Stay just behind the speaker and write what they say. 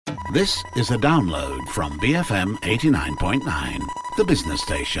This is a download from BFM 89.9, the business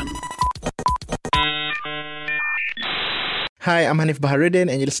station. Hi, I'm Hanif Baharuddin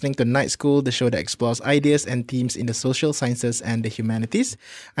and you're listening to Night School, the show that explores ideas and themes in the social sciences and the humanities.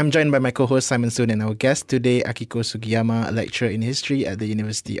 I'm joined by my co-host Simon Soon and our guest today, Akiko Sugiyama, a lecturer in history at the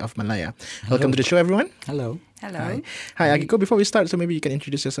University of Malaya. Hello. Welcome to the show, everyone. Hello. Hello. Hi, Akiko. Before we start, so maybe you can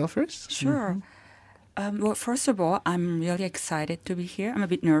introduce yourself first? Sure. Well, first of all, I'm really excited to be here. I'm a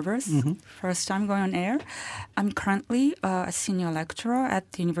bit nervous. First time going on air. I'm currently a senior lecturer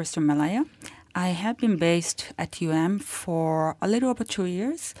at the University of Malaya. I have been based at UM for a little over 2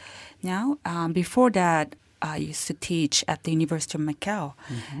 years now. Before that, I used to teach at the University of Macau.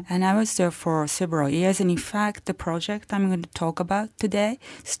 And I was there for several years. And in fact, the project I'm going to talk about today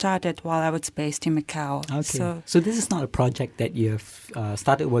started while I was based in Macau. Okay. So this is not a project that you have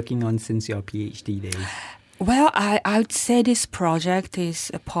started working on since your PhD days? Well, I would say this project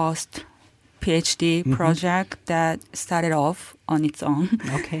is a post-PhD project that started off on its own.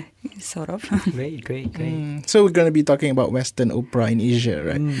 Okay. Sort of. Great. So we're going to be talking about Western opera in Asia,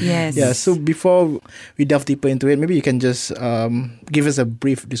 right? Yes. Yeah, so before we delve deeper into it, maybe you can just give us a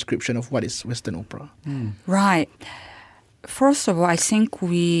brief description of what is Western opera. Right. First of all, I think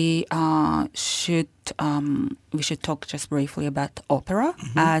we should talk just briefly about opera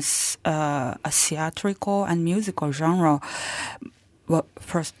as a theatrical and musical genre. Well,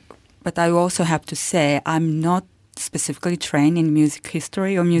 first, but I also have to say I'm not specifically trained in music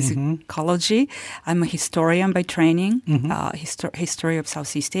history or musicology. I'm a historian by training, history of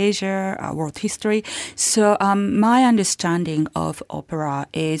Southeast Asia, world history. So my understanding of opera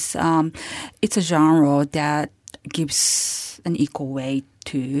is it's a genre that gives an equal weight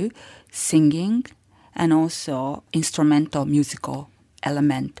to singing and also instrumental musical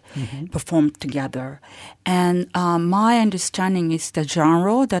element performed together. And my understanding is the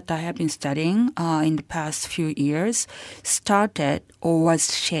genre that I have been studying in the past few years started or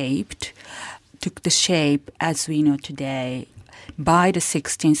was shaped, took the shape as we know today by the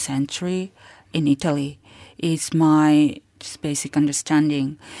 16th century in Italy is my just basic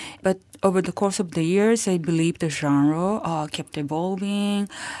understanding. But over the course of the years, I believe the genre kept evolving.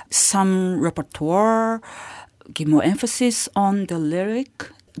 Some repertoire give more emphasis on the lyric,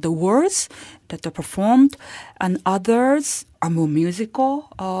 the words that are performed, and others are more musical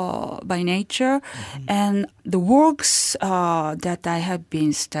by nature. And the works that I have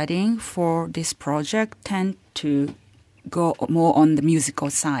been studying for this project tend to go more on the musical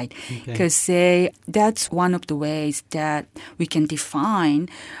side because that's one of the ways that we can define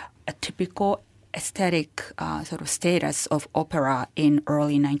a typical aesthetic sort of status of opera in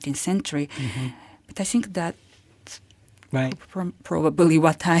early 19th century. But I think that probably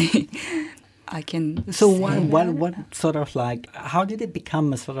what I can So say. what sort of like, how did it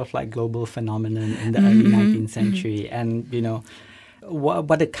become a sort of like global phenomenon in the early 19th century? And, you know,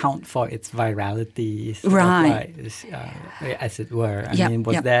 what account for its virality, sort Right. of like, as it were? I mean,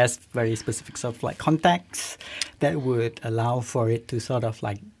 was there very specific sort of like context that would allow for it to sort of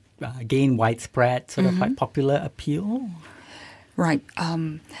like gain widespread sort of like popular appeal? Right.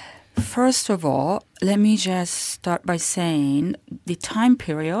 First of all, let me just start by saying the time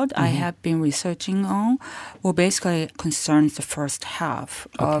period I have been researching on basically concerns the first half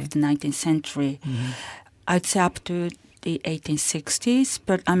of the 19th century. I'd say up to the 1860s,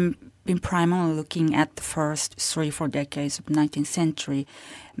 but I'm been primarily looking at the first 3-4 decades of the 19th century,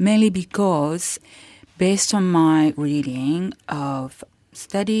 mainly because based on my reading of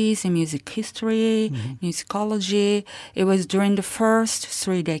studies in music history, musicology, it was during the first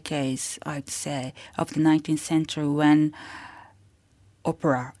 3 decades, I'd say, of the 19th century when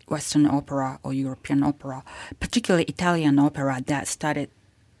opera, Western opera or European opera, particularly Italian opera, that started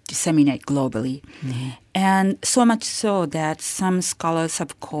disseminate globally. And so much so that some scholars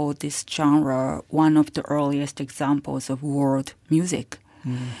have called this genre one of the earliest examples of world music.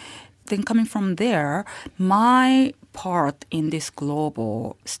 Then coming from there, my part in this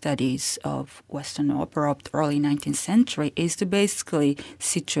global studies of Western opera of the early 19th century is to basically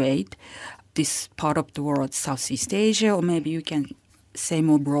situate this part of the world, Southeast Asia, or maybe you can say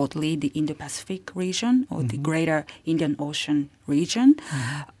more broadly the Indo-Pacific region or the greater Indian Ocean region,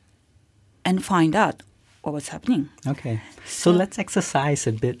 and find out what was happening. Okay. So let's exercise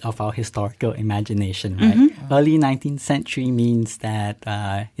a bit of our historical imagination, right? Early 19th century means that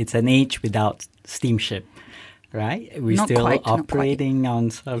it's an age without steamship, right? We're Not still quite. operating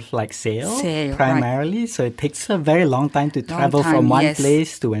on sort of like sail Sail, primarily. So it takes a very long time to travel from one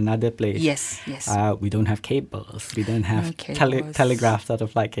place to another place. Yes. We don't have cables. We don't have No cables. telegraph sort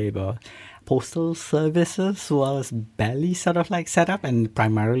of like cable. postal services was barely sort of like set up and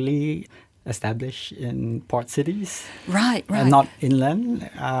primarily established in port cities. Right. Not inland.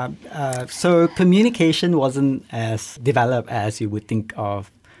 So communication wasn't as developed as you would think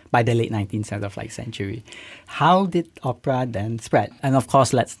of by the late 19th sort of like century. How did opera then spread? And of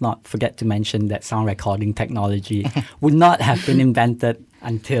course, let's not forget to mention that sound recording technology would not have been invented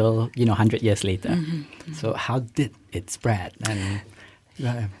until, 100 years later. So how did it spread? And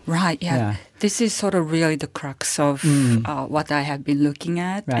Right, yeah. This is sort of really the crux of what I have been looking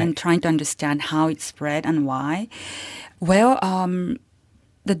at and trying to understand how it spread and why. Well,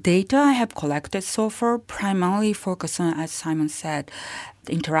 the data I have collected so far primarily focus on, as Simon said,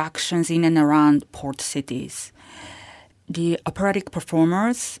 the interactions in and around port cities. The operatic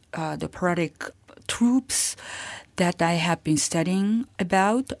performers, the operatic troops that I have been studying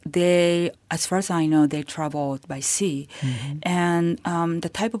about, they, as far as I know, they traveled by sea. And the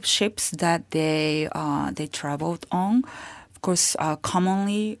type of ships that they traveled on, of course,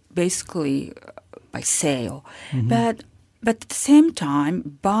 commonly, basically by sail. But at the same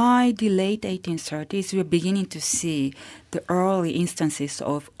time, by the late 1830s, we're beginning to see the early instances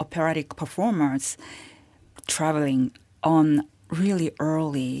of operatic performers traveling on really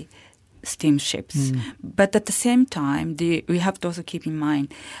early steamships. But at the same time, we have to also keep in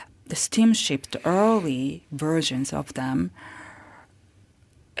mind the steamship, the early versions of them,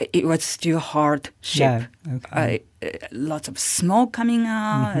 it was still hard ship. Lots of smoke coming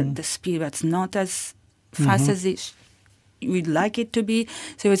out. The speed was not as fast as we'd like it to be.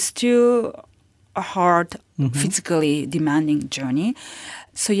 So it's still a hard, physically demanding journey.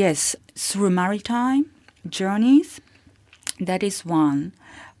 So yes, through maritime journeys, that is one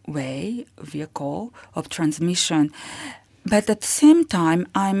vehicle of transmission. But at the same time,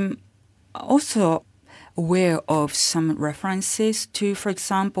 I'm also aware of some references to, for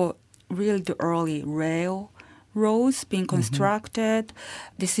example, really the early railroads being constructed.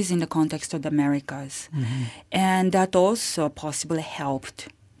 This is in the context of the Americas. And that also possibly helped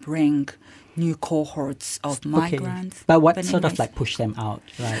bring new cohorts of migrants. But what sort of like pushed them out,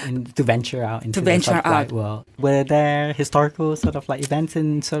 right, to venture out into the sort of like world? Were there historical sort of like events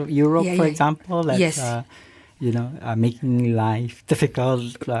in sort of Europe, for example, that making life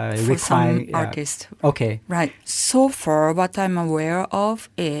difficult, for some artists? Okay. Right. So far, what I'm aware of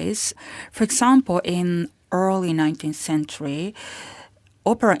is, for example, in early 19th century,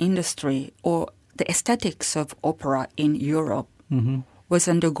 opera industry or the aesthetics of opera in Europe was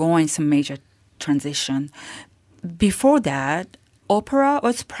undergoing some major transition. Before that, opera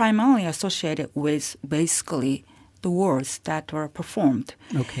was primarily associated with basically the works that were performed.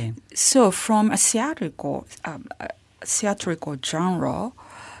 Okay. So from a theatrical genre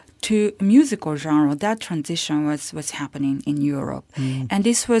to musical genre, that transition was happening in Europe. And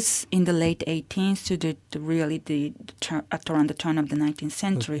this was in the late 18th to at around the turn of the 19th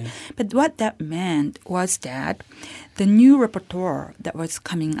century. But what that meant was that the new repertoire that was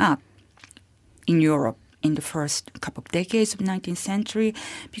coming up in Europe in the first couple of decades of the 19th century,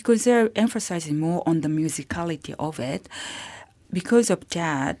 because they're emphasizing more on the musicality of it, because of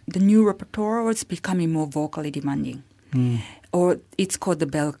that, the new repertoire was becoming more vocally demanding. Or it's called the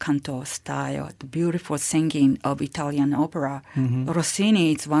bel canto style, the beautiful singing of Italian opera.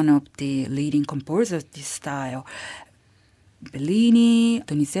 Rossini is one of the leading composers of this style. Bellini,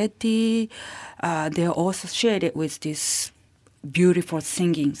 Donizetti, they are also associated with this beautiful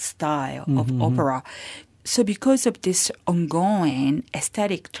singing style of opera. So because of this ongoing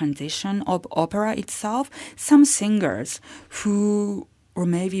aesthetic transition of opera itself, some singers who were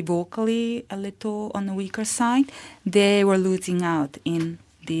maybe vocally a little on the weaker side, they were losing out in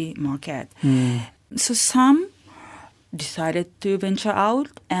the market. So some decided to venture out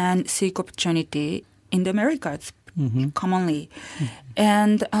and seek opportunity in the Americas, commonly.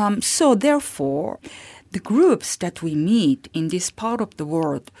 And so therefore, the groups that we meet in this part of the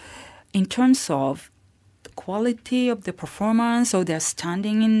world, in terms of the quality of the performance or their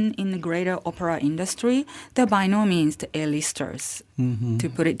standing in the greater opera industry, they're by no means the A-listers, to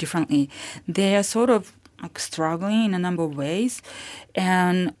put it differently. They are sort of like struggling in a number of ways,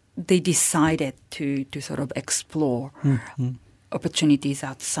 and they decided to sort of explore opportunities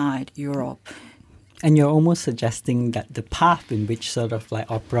outside Europe. And you're almost suggesting that the path in which sort of like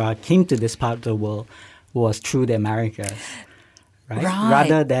opera came to this part of the world was through the Americas, right?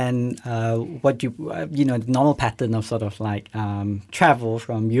 Rather than what the normal pattern of sort of like travel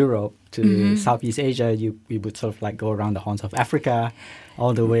from Europe to Southeast Asia. We would sort of like go around the Horns of Africa,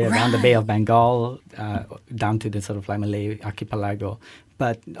 all the way around the Bay of Bengal, down to the sort of like Malay archipelago.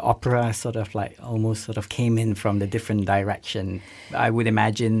 but opera sort of like almost sort of came in from the different direction. I would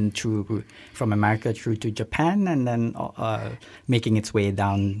imagine from America through to Japan, and then making its way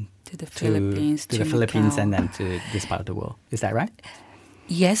down to the Philippines, to the Philippines, and then to this part of the world. Is that right?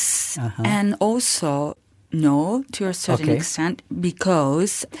 Yes, and also no, to a certain extent,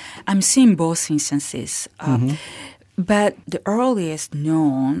 because I'm seeing both instances. But the earliest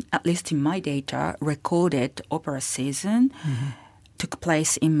known, at least in my data, recorded opera season took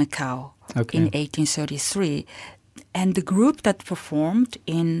place in Macau in 1833. And the group that performed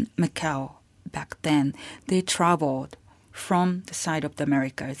in Macau back then, they traveled from the side of the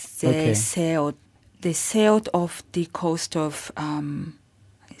Americas. They sailed off the coast of,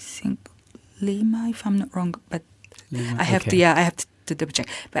 I think, Lima, if I'm not wrong. But Lima, I have to double check.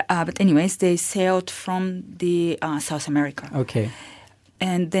 But anyways, they sailed from the South America. Okay.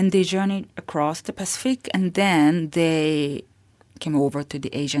 And then they journeyed across the Pacific, and then they came over to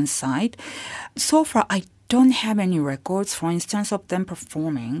the Asian side. So far, I don't have any records, for instance, of them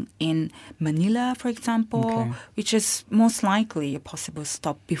performing in Manila, for example, which is most likely a possible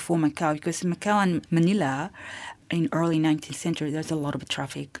stop before Macau, because Macau and Manila in early 19th century, there's a lot of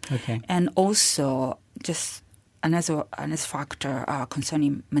traffic. Okay. And also just another factor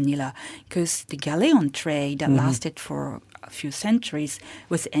concerning Manila, because the galleon trade that lasted for a few centuries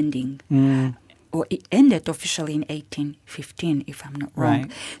was ending. Or it ended officially in 1815, if I'm not wrong.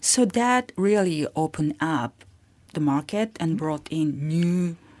 Right. So that really opened up the market and brought in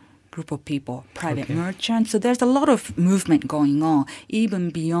new group of people, private merchants. So there's a lot of movement going on,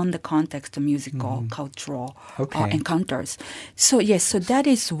 even beyond the context of musical, cultural encounters. So yes, so that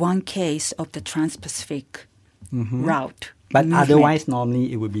is one case of the Trans-Pacific route. But movement. otherwise,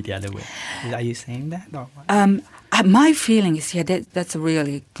 normally it would be the other way. Are you saying that? Or what? My feeling is, that's a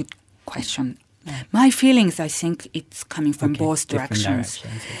really good question. My feelings, I think it's coming from both directions.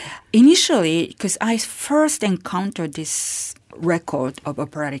 Initially, because I first encountered this record of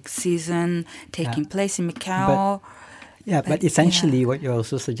operatic season taking place in Macau. But essentially what you're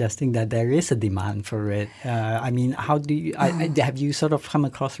also suggesting that there is a demand for it. I mean, how do you, have you sort of come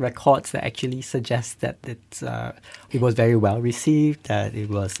across records that actually suggest that it was very well received, that it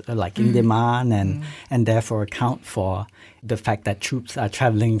was in demand and therefore account for the fact that troops are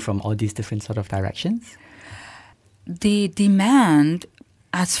traveling from all these different sort of directions? The demand,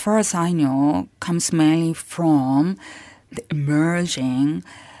 as far as I know, comes mainly from the emerging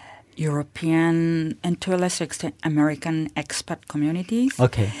European and to a lesser extent American expat communities.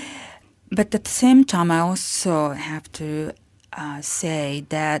 Okay. But at the same time, I also have to say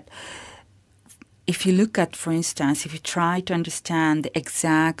that if you look at, for instance, if you try to understand the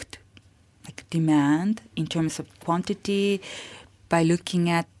exact demand in terms of quantity by looking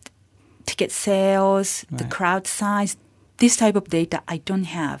at ticket sales, the crowd size, this type of data I don't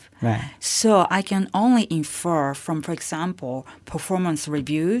have. Right. So I can only infer from, for example, performance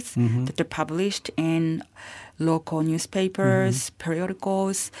reviews that are published in local newspapers,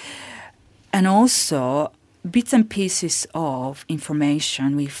 periodicals, and also bits and pieces of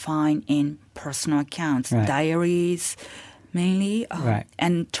information we find in personal accounts, diaries mainly,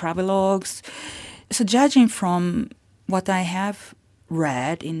 and travelogues. So judging from what I have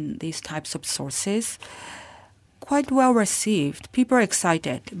read in these types of sources, quite well received. People are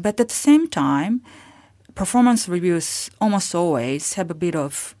excited. But at the same time, performance reviews almost always have a bit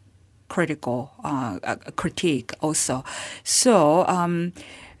of critical critique also. So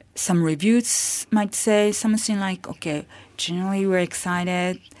some reviews might say something like, okay, generally we're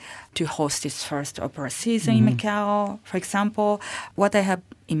excited to host this first opera season in Macau, for example. What I have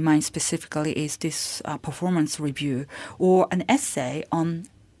in mind specifically is this performance review or an essay on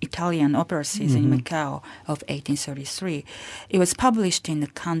Italian opera season in Macau of 1833. It was published in the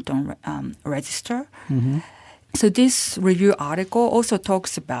Canton Register. So this review article also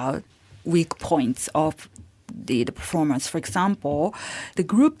talks about weak points of the performance. For example, the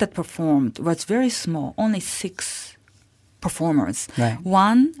group that performed was very small, only 6 performers. Right.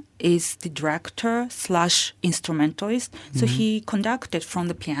 One is the director / instrumentalist, so he conducted from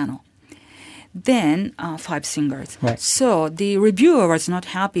the piano. Then 5 singers. Right. So the reviewer was not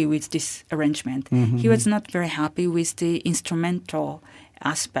happy with this arrangement. He was not very happy with the instrumental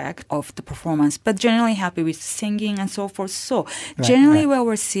aspect of the performance, but generally happy with singing and so forth. So generally well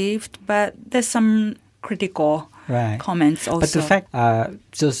received, but there's some critical comments also. But the fact,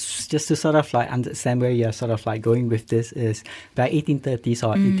 just to sort of understand where you're sort of going with this is by 1830s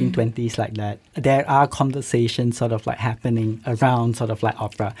or 1820s like that, there are conversations sort of happening around sort of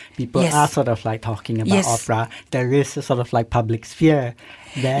opera. People are sort of talking about opera. There is a sort of public sphere.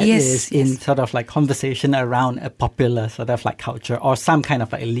 that is in sort of like conversation around a popular sort of like culture or some kind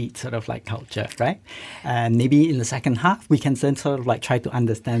of elite sort of like culture, right? And maybe in the second half, we can then sort of like try to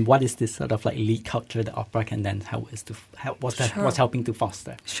understand what is this sort of like elite culture that opera can then what's helping to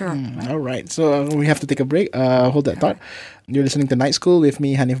foster. Sure. All right. So we have to take a break. Hold that thought. You're listening to Night School with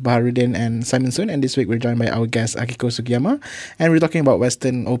me, Hanif Baharuddin and Simon Soon. And this week we're joined by our guest, Akiko Sugiyama. And we're talking about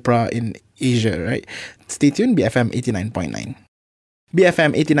Western opera in Asia, right? Stay tuned, BFM 89.9.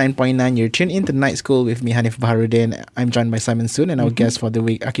 BFM 89.9, you're tuned in to Night School with me, Hanif Baharuddin. I'm joined by Simon Soon and our guest for the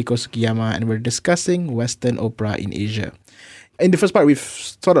week, Akiko Sugiyama. And we're discussing Western opera in Asia. In the first part, we've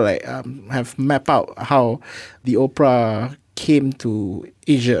sort of like have mapped out how the opera came to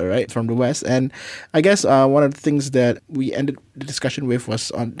Asia, right, from the West. And I guess one of the things that we ended the discussion with was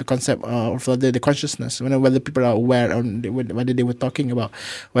on the concept of the consciousness, whether people are aware or whether they were talking about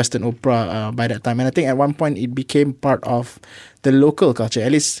Western opera by that time. And I think at one point it became part of the local culture,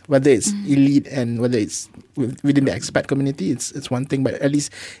 at least whether it's elite and whether it's within the expat community, it's one thing, but at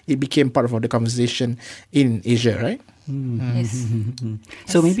least it became part of the conversation in Asia, right? Yes.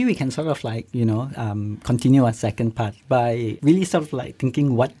 So maybe we can sort of like, continue our second part by really sort of like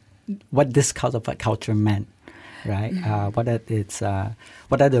thinking what this kind of like culture meant, right? What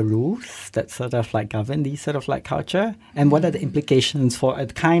are the rules that sort of like govern these sort of like culture, and what are the implications for a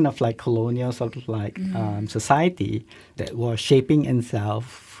kind of like colonial sort of like society that was shaping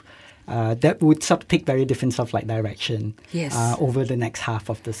itself that would sort of take very different sort of like direction over the next half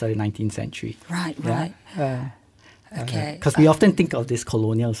of the 19th century. Right. Okay. Because we often think of this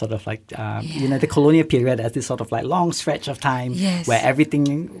colonial sort of like, the colonial period as this sort of like long stretch of time where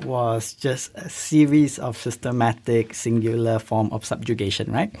everything was just a series of systematic, singular form of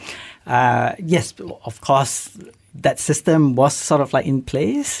subjugation, right? Yes, of course, that system was sort of like in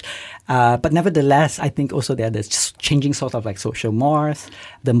place. But nevertheless, I think also there are just changing sort of like social mores.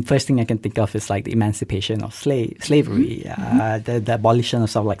 The first thing I can think of is like the emancipation of slavery, the abolition of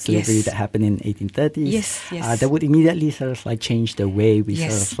sort of like slavery that happened in 1830s. Yes. That would immediately sort of like change the way we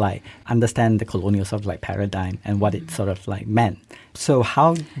sort of like understand the colonial sort of like paradigm and what it sort of like meant. So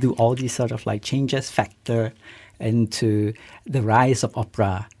how do all these sort of like changes factor into the rise of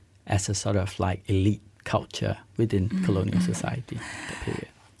opera as a sort of like elite culture within colonial society, that period?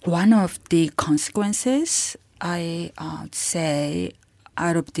 One of the consequences, I say,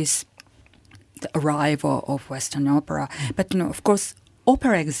 out of the arrival of Western opera, but of course,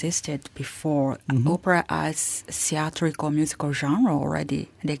 opera existed before. Opera as theatrical musical genre already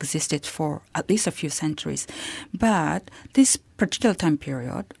existed for at least a few centuries. But this particular time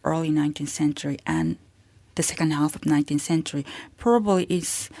period, early 19th century and the second half of 19th century, probably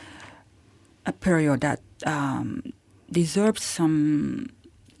is a period that deserves some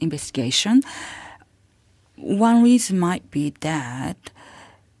investigation. One reason might be that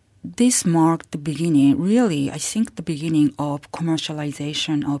this marked the beginning, really, I think the beginning of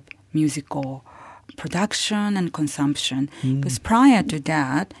commercialization of musical production and consumption. Because prior to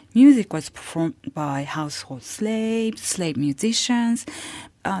that, music was performed by household slaves, slave musicians.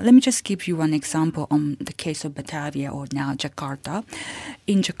 Let me just give you one example on the case of Batavia, or now Jakarta.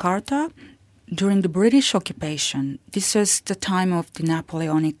 In Jakarta, during the British occupation, this was the time of the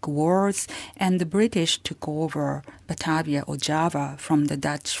Napoleonic Wars, and the British took over Batavia or Java from the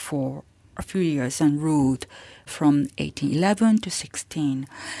Dutch for a few years and ruled from 1811 to 16.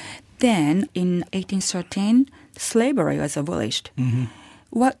 Then, in 1813, slavery was abolished.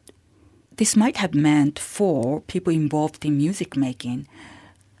 What this might have meant for people involved in music making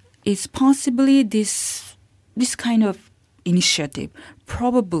is possibly this kind of initiative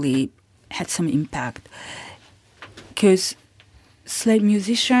probably had some impact, because slave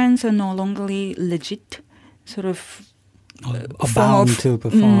musicians are no longer legit sort of bound to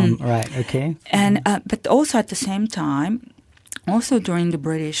perform, right? Okay. And but also at the same time, also during the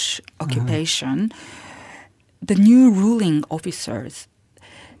British occupation, the new ruling officers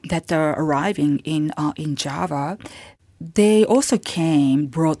that are arriving in Java, they also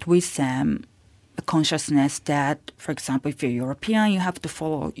brought with them a consciousness that, for example, if you're European, you have to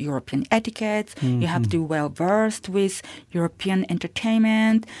follow European etiquette, you have to be well-versed with European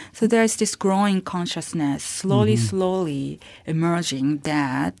entertainment. So there's this growing consciousness, slowly emerging,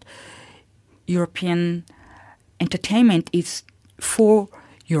 that European entertainment is for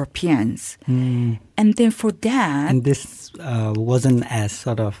Europeans. And then for that... And this wasn't as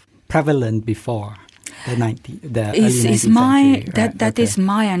sort of prevalent before the early 19th century. That is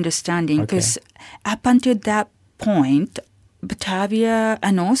my understanding, because up until that point, Batavia,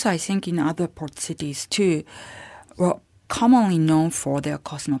 and also I think in other port cities too, were commonly known for their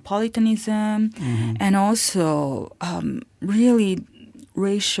cosmopolitanism and also really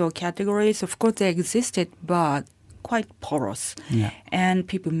racial categories, of course, they existed, but quite porous. Yeah. And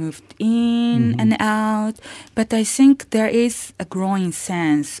people moved in and out. But I think there is a growing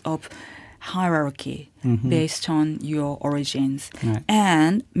sense of hierarchy based on your origins. Right.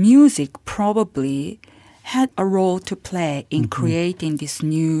 And music probably had a role to play in creating this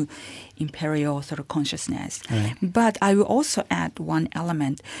new imperial sort of consciousness. Right. But I will also add one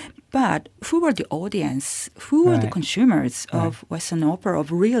element. But who were the audience? Who were the Right. consumers of Western opera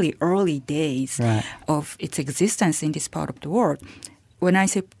of really early days Right. of its existence in this part of the world? When I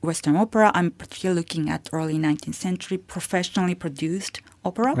say Western opera, I'm particularly looking at early 19th century professionally produced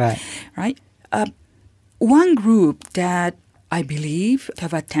opera. Right. One group that I believe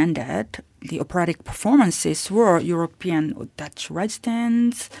have attended the operatic performances were European or Dutch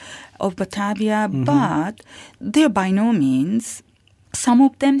residents of Batavia, but they're by no means, some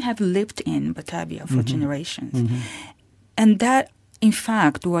of them have lived in Batavia for generations. And that, in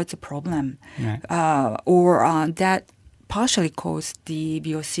fact, was a problem. Right. That partially caused the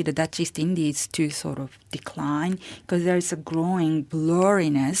VOC, the Dutch East Indies, to sort of decline because there is a growing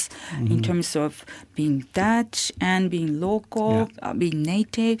blurriness in terms of being Dutch and being local, being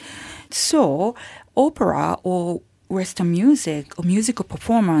native. So opera or Western music or musical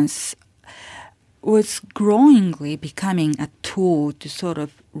performance was growingly becoming a tool to sort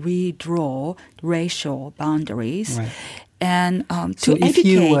of redraw racial boundaries. Right. And So to if educate.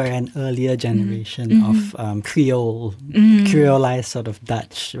 you were an earlier generation of Creoleized sort of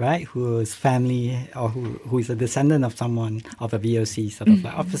Dutch, right, whose family or who is a descendant of someone of a VOC sort of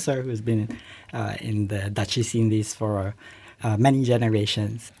like officer who's been in the Dutch East Indies for many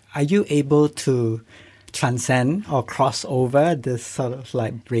generations, are you able to transcend or cross over this sort of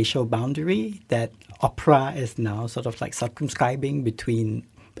like racial boundary that opera is now sort of like circumscribing between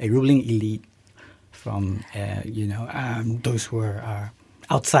a ruling elite from those who are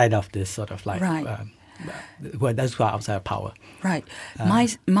outside of this sort of like Right. those who are outside of power. Right.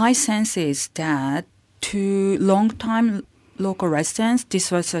 My sense is that to long-time local residents,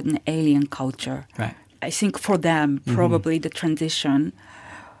 this was an alien culture. Right. I think for them, probably the transition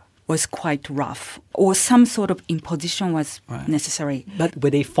was quite rough, or some sort of imposition was necessary. But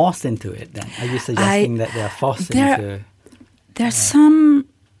were they forced into it then? Are you suggesting that they are forced into? There are some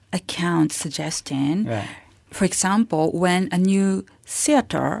accounts suggesting, Right. for example, when a new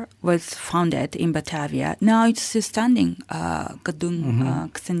theater was founded in Batavia, now it's still standing,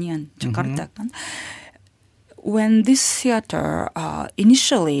 Gedung Kesenian Jakarta. When this theater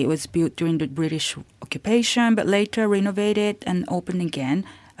initially was built during the British occupation, but later renovated and opened again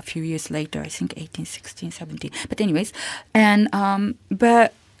a few years later, I think 1816, 17. But anyways, and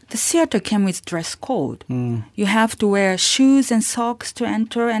but the theater came with dress code. You have to wear shoes and socks to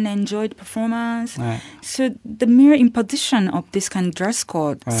enter and enjoy the performance. Right. So the mere imposition of this kind of dress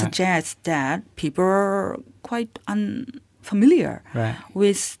code Right. suggests that people are quite unfamiliar Right.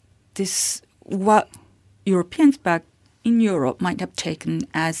 with this, what Europeans back in Europe might have taken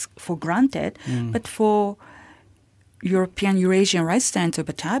as for granted, but for European Eurasian residents of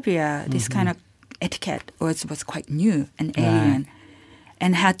Batavia, this kind of etiquette was quite new and alien,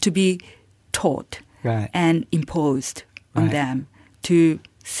 and had to be taught Right. and imposed on Right. them to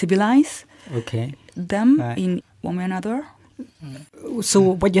civilize Okay. them Right. in one way or another. So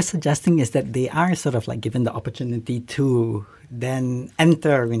what you're suggesting is that they are sort of like given the opportunity to then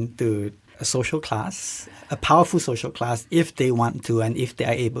enter into a social class, a powerful social class, if they want to, and if they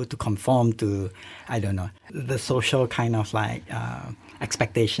are able to conform to, I don't know, the social kind of like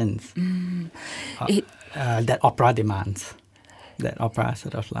expectations that opera demands. That opera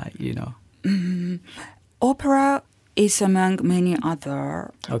sort of like, Opera is among many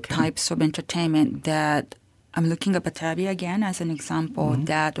other Okay. types of entertainment that I'm looking at Batavia again as an example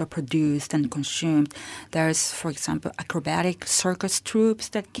that were produced and consumed. There's, for example, acrobatic circus troops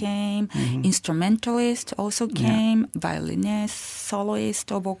that came, instrumentalists also came, violinists,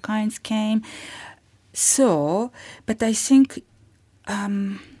 soloists of all kinds came. So, but I think,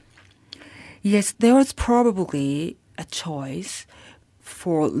 yes, there was probably a choice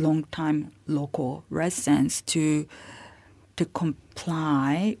for long-time local residents to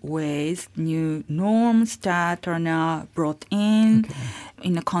comply with new norms that are now brought in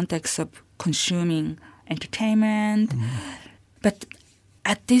the context of consuming entertainment. But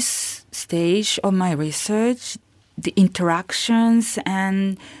at this stage of my research, the interactions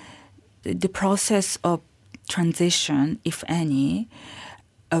and the process of transition, if any,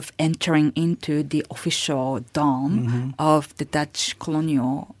 of entering into the official dome of the Dutch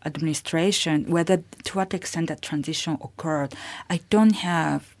colonial administration, whether to what extent that transition occurred, I don't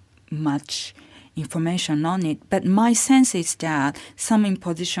have much information on it. But my sense is that some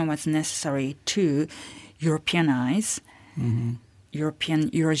imposition was necessary to Europeanize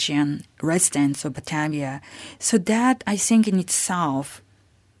Eurasian residents of Batavia. So that, I think, in itself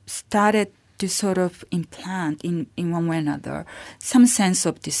started to sort of implant in one way or another some sense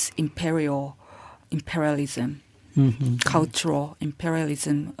of this imperialism, cultural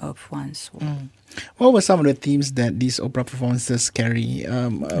imperialism of one's world. What were some of the themes that these opera performances carry?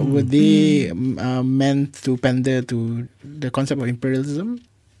 Were they meant to pander to the concept of imperialism?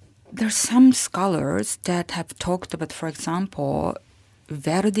 There are some scholars that have talked about, for example,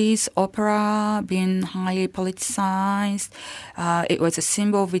 Verdi's opera being highly politicized. It was a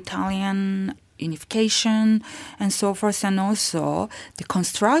symbol of Italian unification and so forth. And also the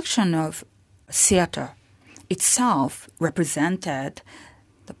construction of theater itself represented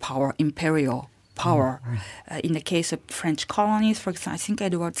the power, imperial power. In the case of French colonies, for example, I think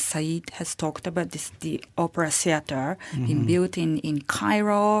Edward Said has talked about this. The opera theater being built in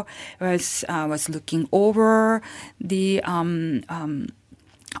Cairo was looking over the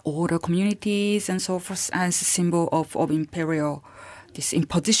older communities and so forth as a symbol of imperial, this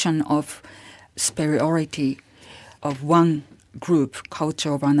imposition of superiority of one group,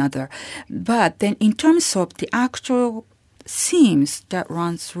 culture over another. But then in terms of the actual themes that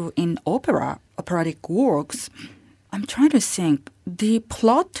run through in operatic works, I'm trying to think. The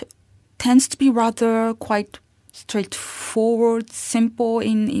plot tends to be rather quite straightforward, simple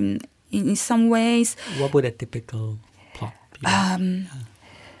in some ways. What would a typical plot be?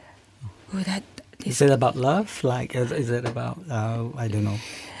 Is it about love? Like, is it about, I don't know,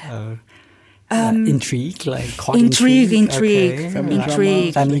 intrigue, like court intrigue,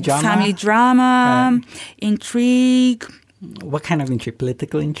 okay. family drama, intrigue. What kind of intrigue?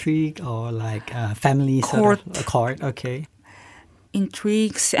 Political intrigue or like family court. Sort of a court? Okay.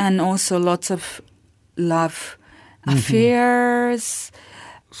 Intrigues and also lots of love affairs.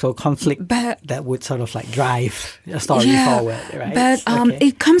 So conflict that would sort of like drive a story forward, right? But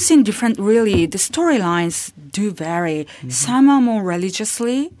it comes in different, really. The storylines do vary. Some are more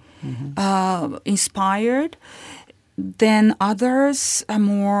religiously inspired. Then others are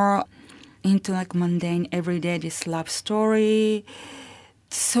more into like mundane, everyday, this love story.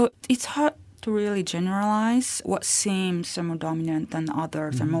 So it's hard to really generalize what seems are more dominant than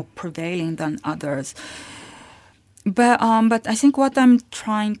others, are more prevailing than others. But I think what I'm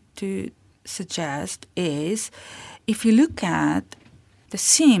trying to suggest is, if you look at the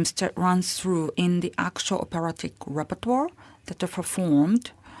themes that run through in the actual operatic repertoire that are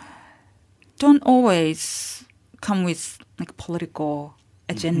performed, don't always come with like political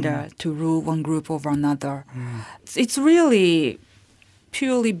agenda to rule one group over another. It's really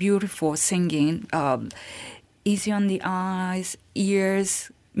purely beautiful singing, easy on the eyes,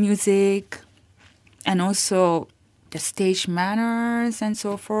 ears, music, and also the stage manners and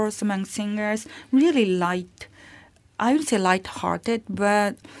so forth among singers. Really light, I would say light-hearted,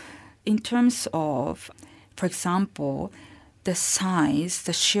 but in terms of, for example, the size,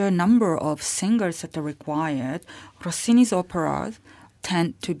 the sheer number of singers that are required, Rossini's operas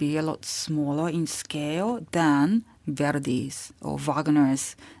tend to be a lot smaller in scale than Verdi's or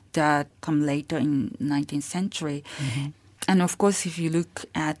Wagner's that come later in 19th century. And of course, if you look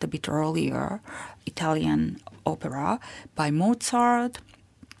at a bit earlier, Italian opera by Mozart,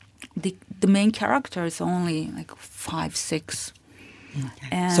 the main character is only like 5, 6.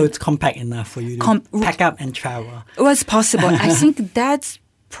 And so it's compact enough for you to pack up and travel. It was possible. I think that's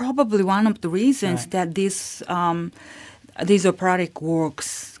probably one of the reasons that these operatic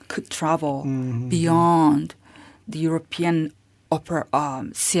works could travel beyond the European opera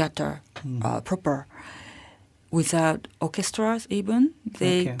theater proper. Without orchestras even,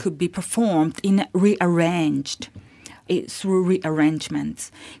 they could be performed in rearranged, through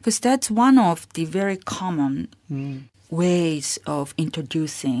rearrangements. Because that's one of the very common ways of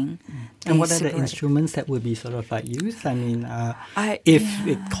introducing. And what are the instruments that would be sort of like used? I mean, if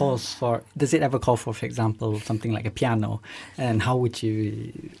it calls for, does it ever call for example, something like a piano? And how would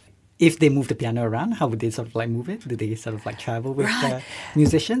you, if they move the piano around, how would they sort of like move it? Do they sort of like travel with the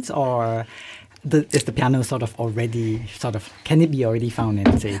musicians, or is the piano sort of already can it be already found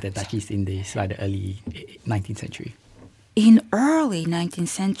in, say, the Dutch East Indies by the early 19th century? In early 19th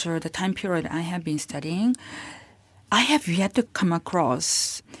century, the time period I have been studying, I have yet to come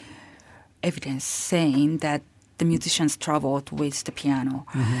across evidence saying that the musicians traveled with the piano.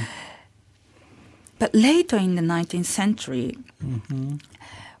 But later in the 19th century,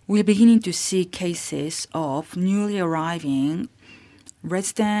 we're beginning to see cases of newly arriving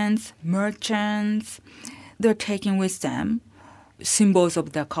residents, merchants. They're taking with them symbols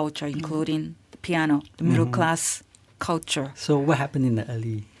of their culture, including the piano, the middle class culture. So what happened in the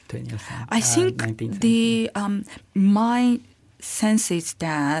early 20th century? I think 19th the my sense is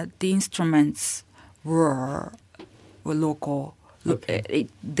that the instruments were local. Okay.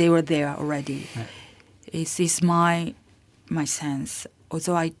 They were there already. Right. It's my sense.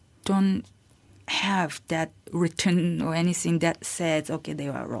 Although I don't have that written or anything that says, okay, they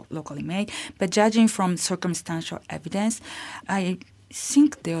were locally made. But judging from circumstantial evidence, I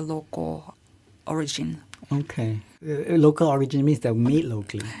think they're local origin. Okay. Local origin means they're made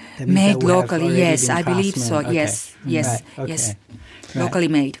locally. That means Made they would have locally, already yes, been I believe so. craftsmen. Okay. Yes, yes, Right. Okay. yes. Right. Locally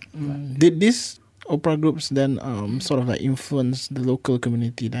made. Did these opera groups then sort of like influence the local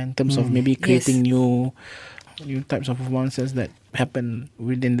community then, in terms of maybe creating new types of performances that happen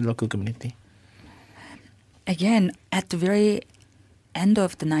within the local community? Again, at the very end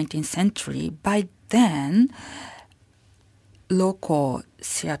of the 19th century, by then, local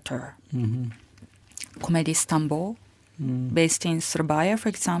theater, Comedy Istanbul, based in Surabaya, for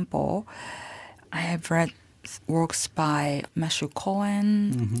example, I have read works by Matthew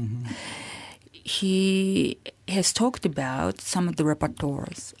Cohen. He has talked about some of the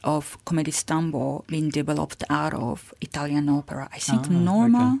repertoires of Comedy Istanbul being developed out of Italian opera. I think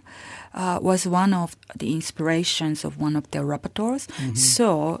Norma was one of the inspirations of one of their repertoires.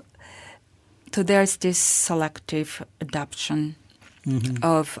 So there's this selective adaptation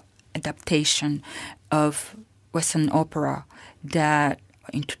of Western opera that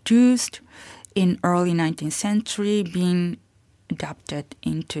introduced in early 19th century, being adapted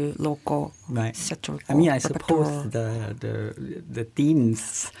into local satirical I mean, I repertoire. suppose the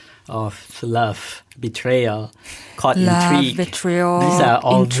themes of love, betrayal, caught intrigue. Betrayal, These are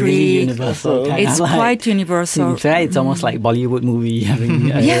all intrigue. really universal. Kind It's of like quite universal. themes, right? It's almost like Bollywood movie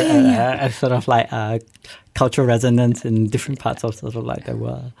having a sort of like cultural resonance in different parts of sort of like the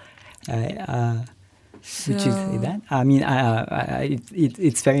world. Would you say that? I mean,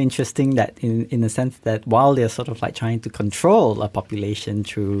 it's very interesting that in a sense that while they're sort of like trying to control a population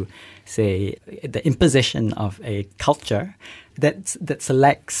through, say, the imposition of a culture that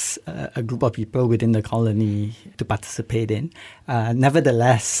selects a group of people within the colony to participate in,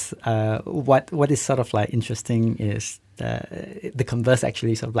 nevertheless, what is sort of like interesting is the converse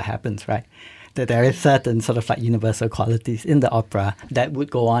actually sort of like happens, right? That there is certain sort of like universal qualities in the opera that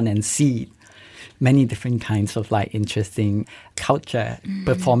would go on and seed many different kinds of like interesting culture,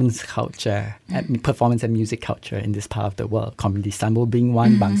 performance culture, performance and music culture in this part of the world. Comedy Istanbul being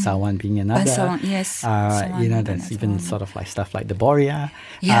one, Bangsawan being another. Bangsawan, yes. There's even sort of like stuff like the Boria.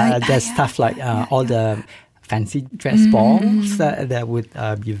 Yeah, there's stuff like all the fancy dress balls that would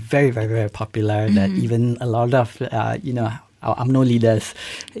be very, very, very popular. That even a lot of our UMNO leaders,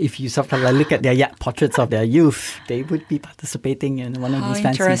 if you sort of like look at their portraits of their youth, they would be participating in one of these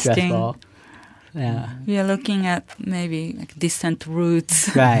fancy dress balls. Yeah, we are looking at maybe like distant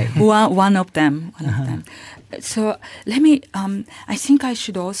roots. Right. one of them. So let me. I think I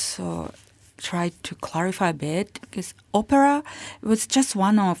should also try to clarify a bit, because opera was just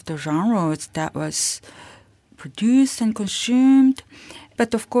one of the genres that was produced and consumed,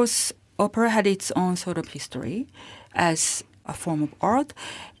 but of course, opera had its own sort of history as a form of art.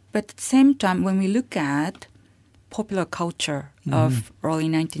 But at the same time, when we look at popular culture of early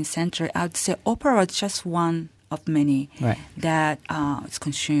 19th century, I would say opera was just one of many that is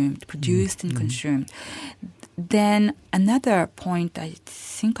consumed, produced and consumed. Then another point I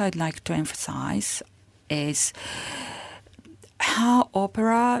think I'd like to emphasize is how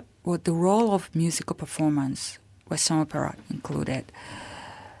opera, or the role of musical performance, Western opera included,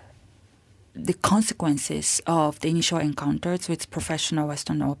 the consequences of the initial encounters with professional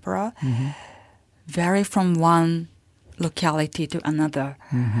Western opera vary from one locality to another.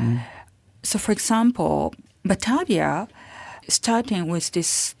 So, for example, Batavia, starting with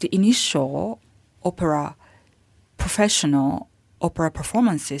the initial professional opera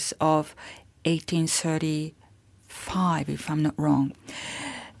performances of 1835, if I'm not wrong.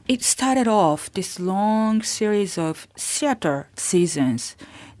 It started off this long series of theater seasons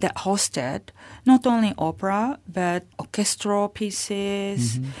that hosted not only opera, but orchestral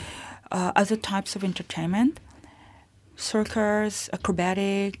pieces, other types of entertainment, circus,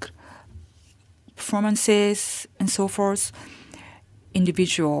 acrobatic performances, and so forth,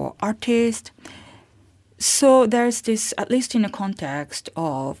 individual artists. So there's this, at least in the context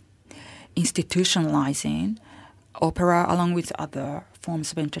of institutionalizing opera along with other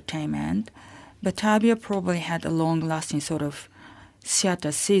forms of entertainment, Batavia probably had a long-lasting sort of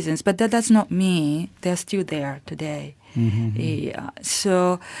theater seasons, but that does not mean they're still there today.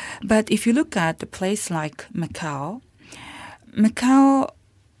 But if you look at a place like Macau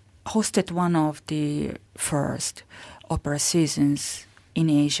hosted one of the first opera seasons in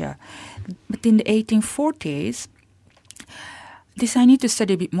Asia. But in the 1840s, decided to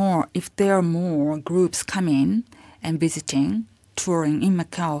study a bit more if there are more groups coming and visiting, touring in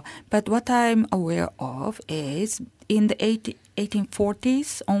Macau. But what I'm aware of is in the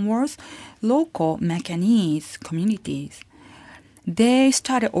 1840s onwards, local Macanese communities, they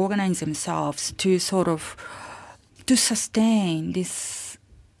started organizing themselves to sort of to sustain this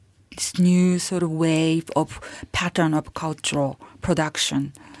new sort of wave of pattern of cultural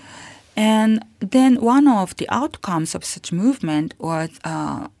production. And then one of the outcomes of such movement was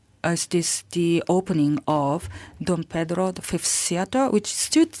the opening of Don Pedro the Fifth Theater, which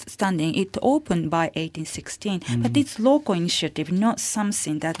stood standing. It opened by 1816, but it's local initiative, not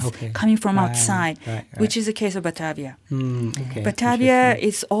something that's coming from outside, which is the case of Batavia. Batavia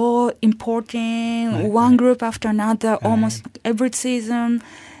is all importing one group after another, almost every season.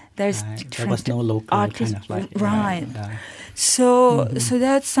 There was no local artist, kind of right. So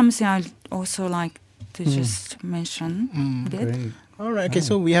that's something I also like to just mention a bit. Great. All right. Okay.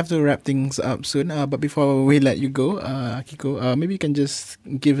 So we have to wrap things up soon. But before we let you go, Akiko, maybe you can just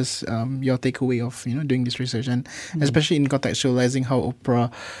give us your takeaway of doing this research, and especially in contextualizing how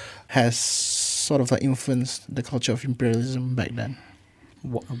opera has sort of influenced the culture of imperialism back then.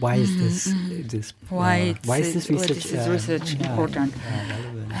 Why is this? Why is this research important?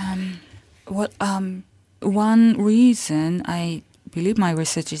 Relevant? One reason I believe my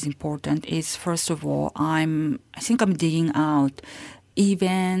research is important is, first of all, I think I'm digging out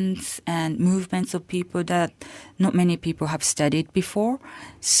events and movements of people that not many people have studied before.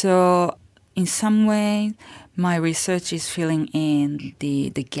 So in some way, my research is filling in the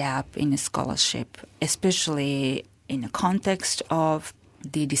gap in the scholarship, especially in the context of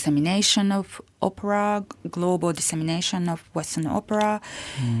the dissemination of opera, global dissemination of Western opera.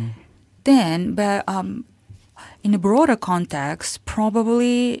 Then, but in a broader context,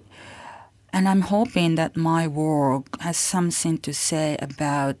 probably, and I'm hoping that my work has something to say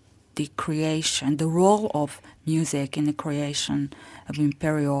about the creation, the role of music in the creation of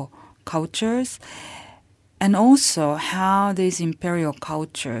imperial cultures, and also how these imperial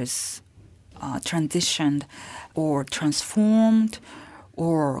cultures transitioned or transformed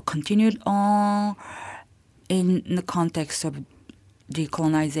or continued on in the context of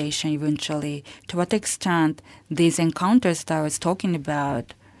decolonization eventually. To what extent these encounters that I was talking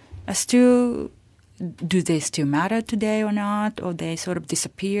about do they still matter today or not, or they sort of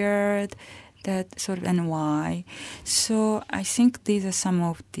disappeared, and why? So I think these are some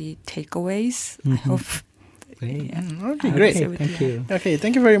of the takeaways. I hope. Great. Okay, great. Thank you. Okay,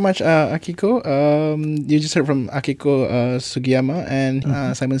 thank you very much, Akiko. You just heard from Akiko Sugiyama and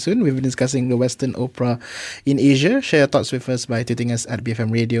Simon Soon. We've been discussing the Western opera in Asia. Share your thoughts with us by tweeting us at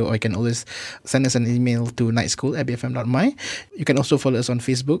BFM Radio, or you can always send us an email to nightschool@bfm.my. You can also follow us on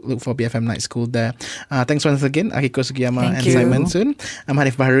Facebook. Look for BFM Night School there. Thanks once again, Akiko Sugiyama and Simon Soon. I'm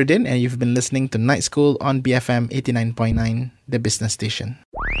Hanif Baharuddin, and you've been listening to Night School on BFM 89.9, the business station.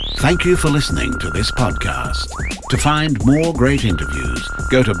 Thank you for listening to this podcast. To find more great interviews,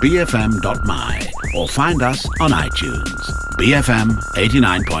 go to bfm.my or find us on iTunes. BFM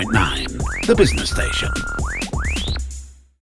 89.9, the business station.